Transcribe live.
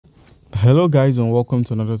Hello guys, and welcome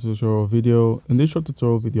to another tutorial video. In this short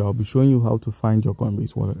tutorial video, I'll be showing you how to find your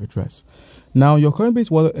Coinbase wallet address. Now, your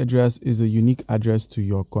Coinbase wallet address is a unique address to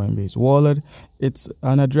your Coinbase wallet. It's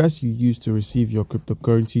an address you use to receive your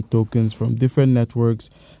cryptocurrency tokens from different networks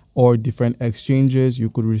or different exchanges. You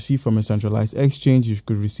could receive from a centralized exchange, you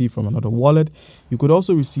could receive from another wallet, you could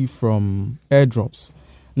also receive from airdrops.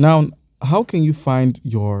 Now, how can you find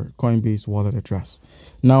your Coinbase wallet address?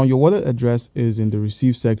 Now, your wallet address is in the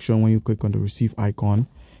receive section. When you click on the receive icon,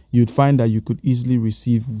 you'd find that you could easily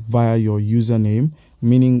receive via your username,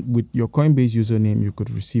 meaning with your Coinbase username, you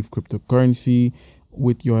could receive cryptocurrency.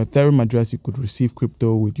 With your Ethereum address, you could receive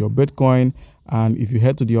crypto with your Bitcoin. And if you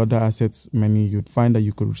head to the other assets menu, you'd find that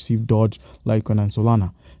you could receive Doge, Litecoin, and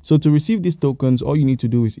Solana. So to receive these tokens, all you need to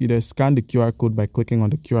do is either scan the QR code by clicking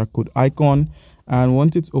on the QR code icon. And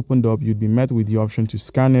once it's opened up, you'd be met with the option to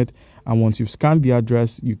scan it. And once you've scanned the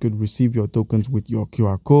address, you could receive your tokens with your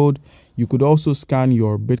QR code. You could also scan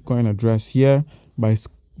your Bitcoin address here by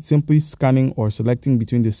simply scanning or selecting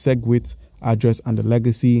between the SegWit address and the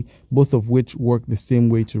legacy, both of which work the same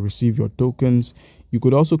way to receive your tokens. You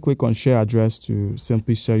could also click on share address to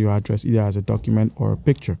simply share your address either as a document or a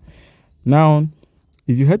picture. Now,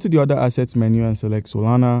 if you head to the other assets menu and select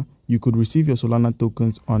Solana, you could receive your Solana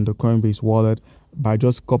tokens on the Coinbase wallet by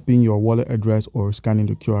just copying your wallet address or scanning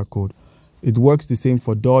the QR code. It works the same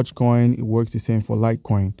for Dogecoin, it works the same for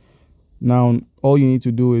Litecoin. Now, all you need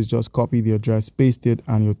to do is just copy the address, paste it,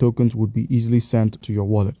 and your tokens would be easily sent to your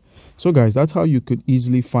wallet. So guys, that's how you could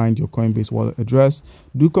easily find your Coinbase wallet address.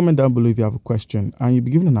 Do comment down below if you have a question and you'll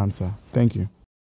be given an answer. Thank you.